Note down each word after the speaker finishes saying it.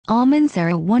Almonds are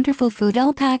a wonderful food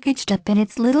all packaged up in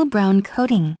its little brown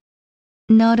coating.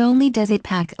 Not only does it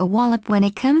pack a wallop when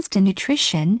it comes to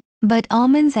nutrition, but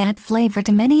almonds add flavor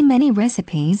to many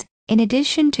recipes, in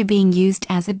addition to being used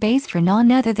as a base for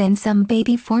none other than some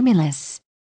baby formulas.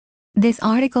 This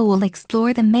article will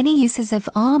explore the many uses of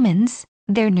almonds,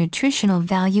 their nutritional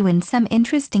value and some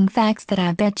interesting facts that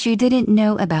I bet you didn't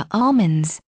know about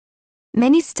almonds.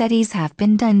 Many studies have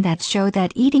been done that show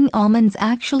that eating almonds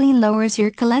actually lowers your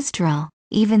cholesterol,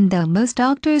 even though most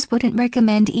doctors wouldn't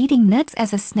recommend eating nuts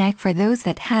as a snack for those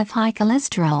that have high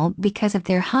cholesterol because of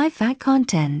their high fat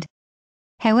content.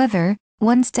 However,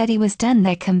 one study was done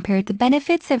that compared the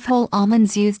benefits of whole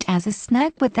almonds used as a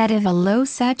snack with that of a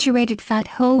low-saturated fat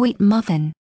whole wheat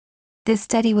muffin. This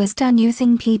study was done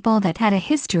using people that had a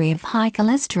history of high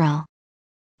cholesterol.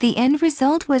 The end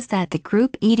result was that the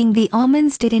group eating the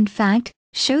almonds did in fact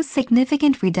show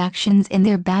significant reductions in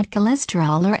their bad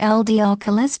cholesterol or LDL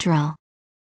cholesterol.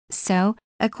 So,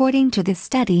 according to this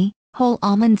study, whole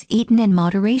almonds eaten in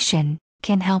moderation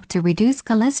can help to reduce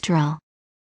cholesterol.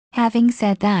 Having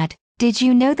said that, did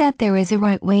you know that there is a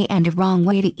right way and a wrong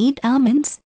way to eat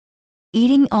almonds?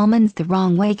 Eating almonds the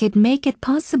wrong way could make it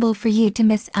possible for you to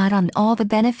miss out on all the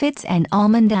benefits an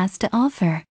almond has to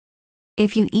offer.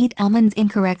 If you eat almonds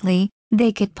incorrectly,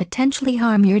 they could potentially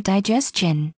harm your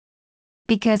digestion.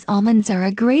 Because almonds are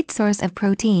a great source of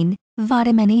protein,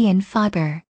 vitamin E and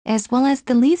fiber, as well as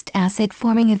the least acid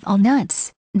forming of all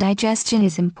nuts, digestion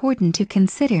is important to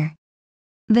consider.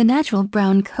 The natural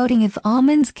brown coating of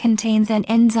almonds contains an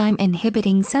enzyme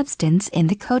inhibiting substance in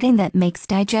the coating that makes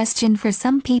digestion for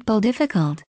some people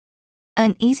difficult.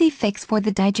 An easy fix for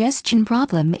the digestion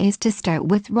problem is to start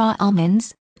with raw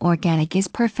almonds, organic is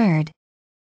preferred.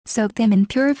 Soak them in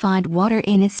purified water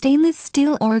in a stainless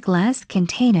steel or glass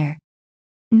container.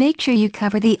 Make sure you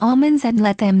cover the almonds and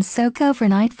let them soak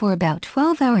overnight for about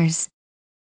 12 hours.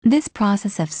 This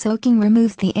process of soaking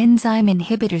removes the enzyme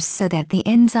inhibitors so that the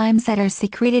enzymes that are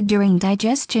secreted during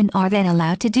digestion are then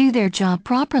allowed to do their job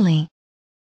properly.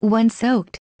 Once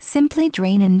soaked, simply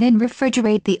drain and then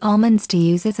refrigerate the almonds to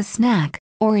use as a snack,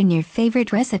 or in your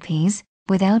favorite recipes,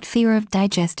 without fear of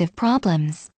digestive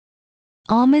problems.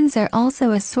 Almonds are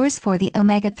also a source for the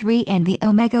omega-3 and the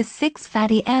omega-6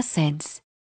 fatty acids.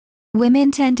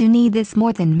 Women tend to need this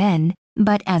more than men,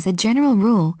 but as a general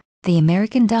rule, the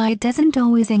American diet doesn't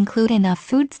always include enough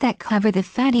foods that cover the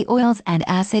fatty oils and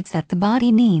acids that the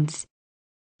body needs.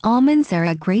 Almonds are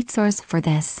a great source for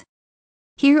this.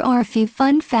 Here are a few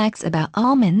fun facts about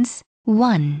almonds.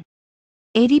 1.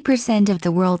 80% of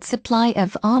the world's supply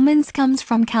of almonds comes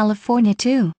from California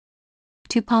too.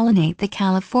 To pollinate the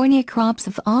California crops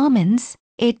of almonds,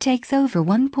 it takes over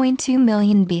 1.2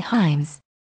 million beehives.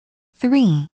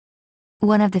 3.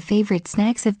 One of the favorite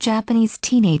snacks of Japanese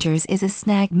teenagers is a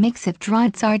snack mix of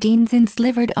dried sardines and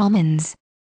slivered almonds.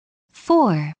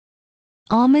 4.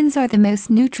 Almonds are the most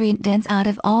nutrient-dense out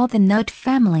of all the nut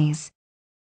families.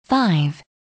 5.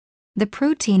 The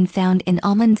protein found in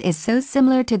almonds is so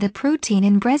similar to the protein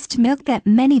in breast milk that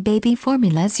many baby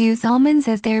formulas use almonds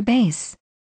as their base.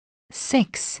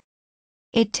 6.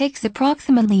 It takes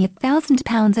approximately 1,000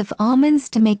 pounds of almonds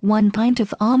to make 1 pint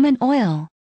of almond oil.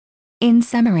 In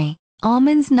summary,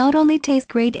 almonds not only taste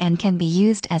great and can be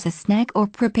used as a snack or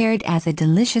prepared as a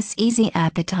delicious easy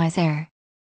appetizer.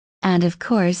 And of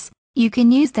course, you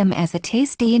can use them as a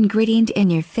tasty ingredient in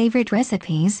your favorite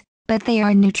recipes, but they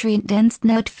are nutrient-dense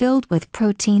nut filled with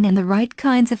protein and the right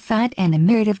kinds of fat and a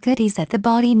myriad of goodies that the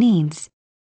body needs.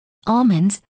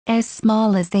 Almonds, as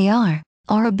small as they are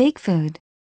a big food.